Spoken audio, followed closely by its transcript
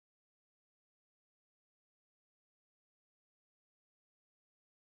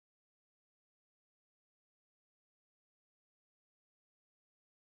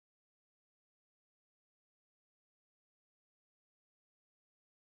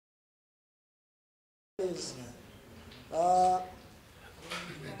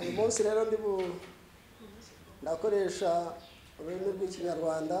uyu munsi rero ndakoresha ururimi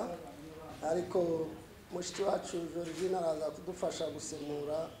rw'ikinyarwanda ariko mushiki wacu Georgine araza kudufasha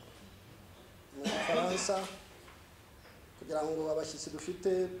gusemura mu Faransa kugira ngo abashyitsi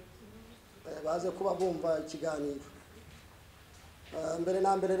dufite baze kuba bumva ikiganiro. Mbere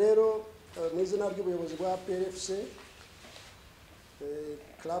na mbere rero mu izina ry'ubuyobozi bwa PRFC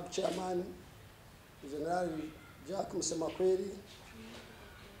club chairman General Jack Musemakweli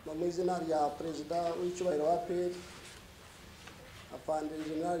mu izina rya president w'icyubahiro wa PRFC Afande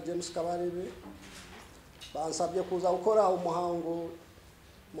General James Kabarebe bansabye kuza gukora umuhango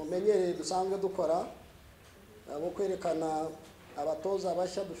mumenyereye dusanzwe dukora abo kwerekana abatoza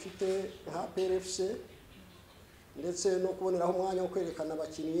bashya dufite nka PRFC ndetse no kuboneraho umwanya wo kwerekana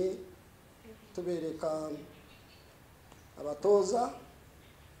abakinnyi tubereka abatoza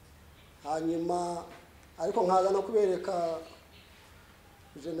hanyuma ariko nkaza no kubereka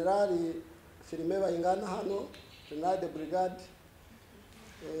General Filime Bayingana hano General de Brigade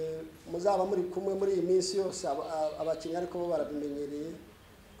muzaba muri kumwe muri iyi minsi yose abakinnyi ariko bo barabimenyereye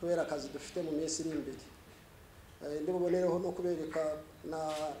kubera akazi dufite mu minsi iri imbere. Ndi bubonereho no kubereka na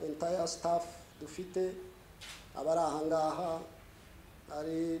entire staff dufite abari ahangaha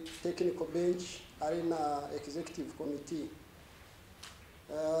ari technical bench ari na executive committee.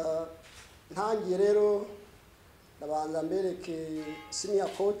 Ntangiye rero ndabanza mbereke senior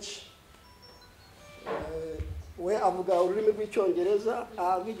coach we avuga ururimi rw'icyongereza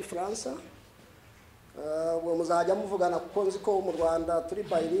rw'igifaransa uwo muzajya muvugana kuko nzi ko mu Rwanda turi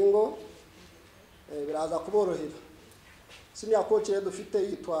bilingual biraza kuborohera. Senior coach rero dufite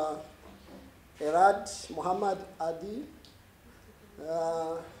yitwa Erad Mohamed Adi.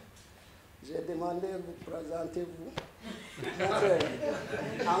 J'ai demandé vous présentez-vous.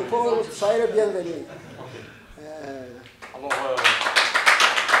 Encore soyez le bienvenu. Alors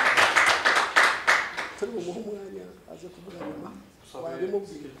tout le monde a ce problème. Moi je vais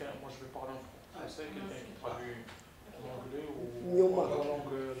parler en français, quelqu'un qui traduit en anglais ou en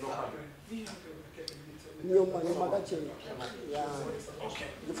langue locale. Nyuma gake ya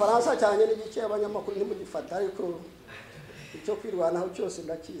Igifaransa cyane n'igike abanyamakuru ndi mu gifata ariko icyo kwirwanaho cyose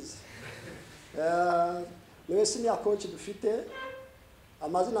ndakizi. Niwe senior coach dufite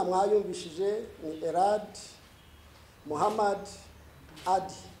amazina mwayumvishije ni Erad Mohamed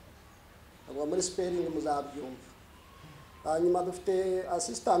Adi abo muri spelling muzabyumva. Hanyuma dufite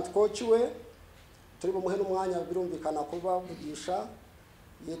assistant coach we turi bumuhe n'umwanya birumvikana kubavugisha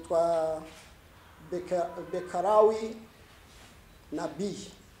yitwa Bekarawi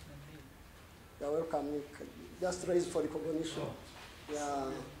Nabi. You are welcome. Just raise for recognition. Yeah.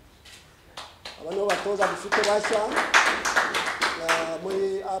 Abano batoza dufite bashya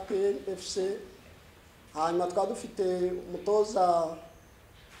muri APFC. Hanyuma dufite umutoza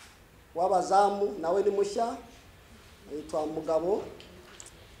w'abazamu nawe ni mushya yitwa Mugabo.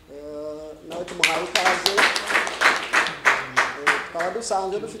 Nawe tumuhaye ikaze. Tukaba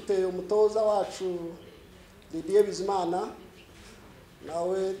dusanzwe dufite umutoza wacu Didier Bizimana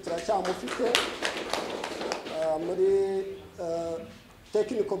nawe turacyamufite muri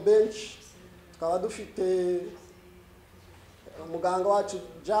technical bench. Tukaba dufite umuganga wacu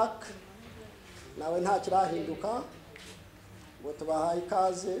Jack nawe nta kirahinduka ngo tubahaye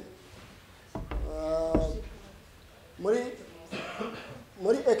ikaze.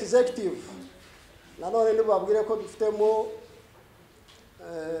 Muri executive nanone ndibabwire ko dufitemo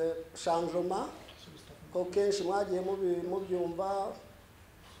changement ko kenshi mwagiye mubyumva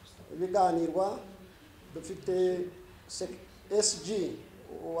biganirwa. Dufite SG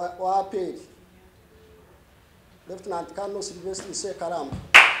wa APR Lieutenant Colonel Sylvestre Sekaramba.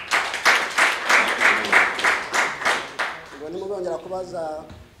 Ngo nimugongera kubaza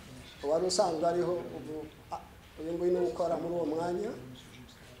wari usanzwe ariho ubu uyu nguyu ni ukora muri uwo mwanya.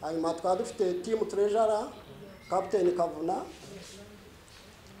 Hanyuma twaba dufite team treasurer Captain Kavuna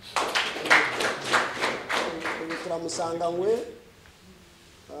turamusanga ngwe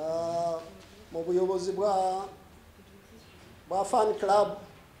mu buyobozi bwa fan club.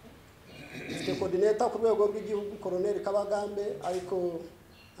 Dufite coordinator ku rwego rw'igihugu Colonel Kabagambe ariko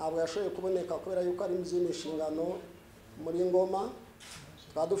ntabwo yashoboye kuboneka kubera yuko ari muzini Inshingano muri Ngoma.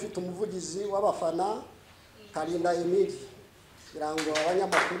 Twaba dufite umuvugizi w'abafana Karinda Emile birango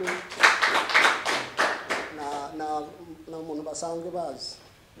abanyamakuru na umuntu basanzwe bazi.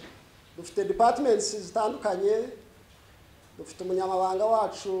 Dufite departments zitandukanye. Dufite umunyamabanga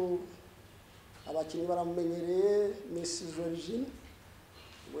wacu abakinnyi baramumenyereye Miss Georgine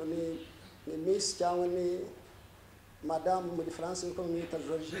ni Miss cyangwa ni Madame mu Gifaransa uko mwita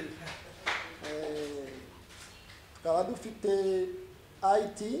Georgine. tukaba dufite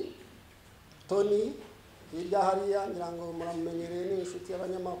IT Tony hirya hariya ngira ngo muramenyereye ni inshuti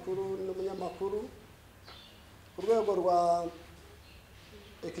y'abanyamakuru n'umunyamakuru ku rwego rwa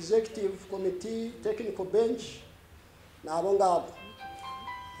Executive Committee Technical Bench nabo ngabo.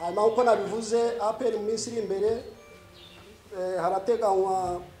 Hanyuma uko nabivuze APR mu minsi iri imbere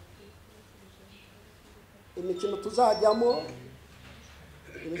harateganywa imikino tuzajyamo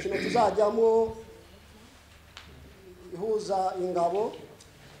ihuza ingabo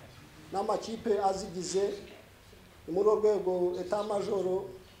n'amakipe azigize. Muri urwego Etat Major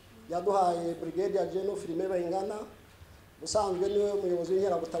yaduhaye Brigadier General Filime Bayingana usanzwe niwe umuyobozi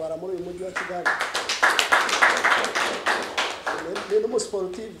w'inkeragutabara muri uyu mujyi wa Kigali. Ni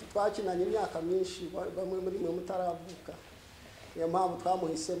n'umusportive twakinanye imyaka myinshi bamwe muri mwe mutaravuka, niyo mpamvu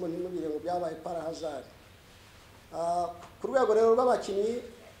twamuhisemo ntimugire ngo byabaye parahazari. Ku rwego rero rw'abakinnyi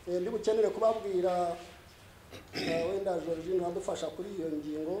ndi bukenere kubabwira wenda Georgine wadufasha kuri iyo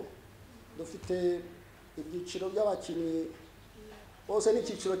ngingo. Dufite ibyiciro by'abakinnyi bose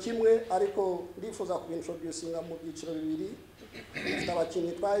n'icyiciro kimwe, ariko ndifuza kubintroducinga mu byiciro bibiri. Dufite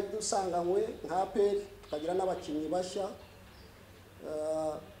abakinnyi twari dusanganywe nka APR, tukagira n'abakinnyi bashya.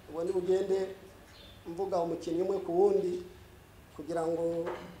 Ubundi bugende mvuga umukinnyi umwe ku wundi kugira ngo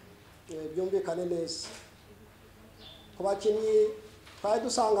byumvikane neza. Ku bakinnyi twari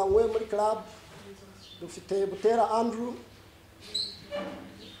dusanganywe muri club dufite Butera Andrew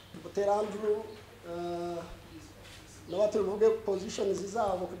nawe tuvuge positions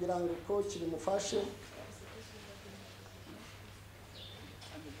zabo kugira ngo coach bimufashe.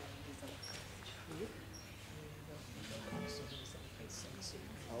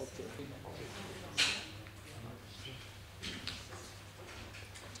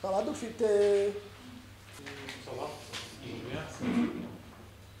 Tukaba dufite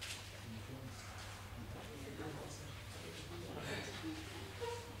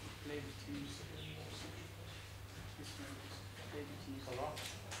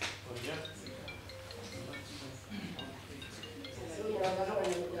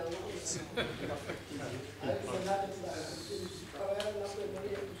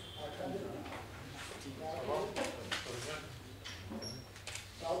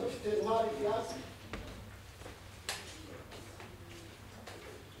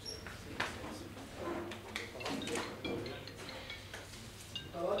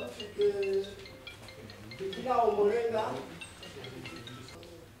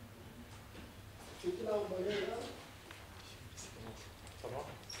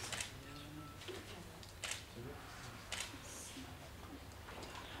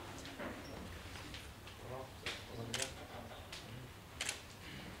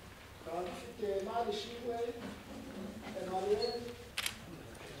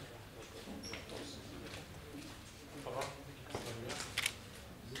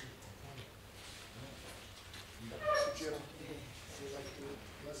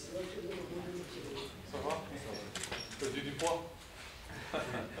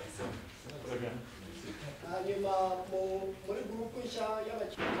muri groupe nshya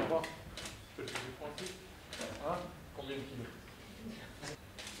y'abakinnyi. Combien de kilos?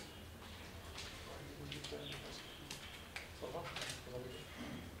 Ça va?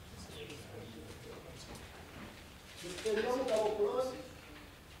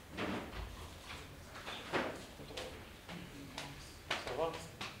 Ça va?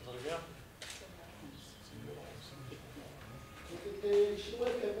 Vous allez bien?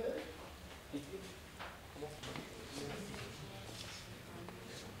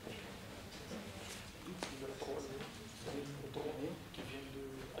 Qui viennent de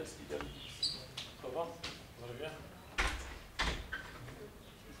Iceland. Ça va? Vous allez bien?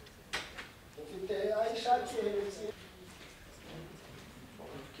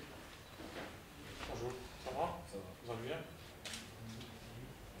 Bonjour, ça va? Vous allez bien?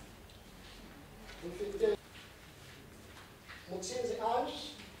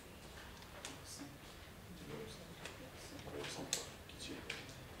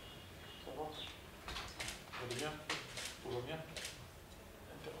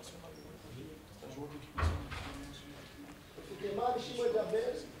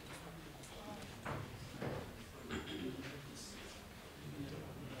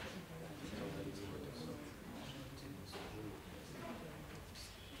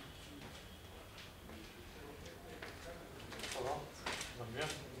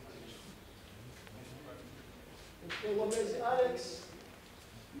 Alex.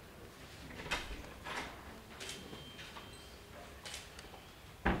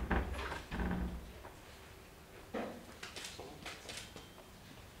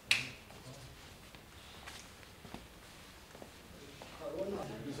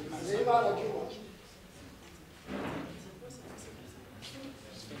 Nzeyimana Juma.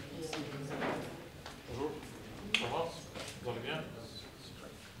 Bonjour. Ça va? Vous allez bien?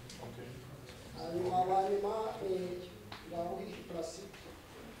 Ok. Hanyuma abanyuma ni Ndabuhi Placide.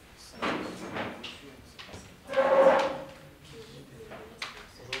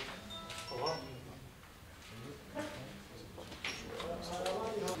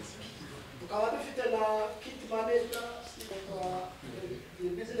 Tukaba dufite na kit manager iyi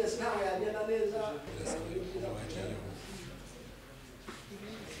business ntawe yagenda neza.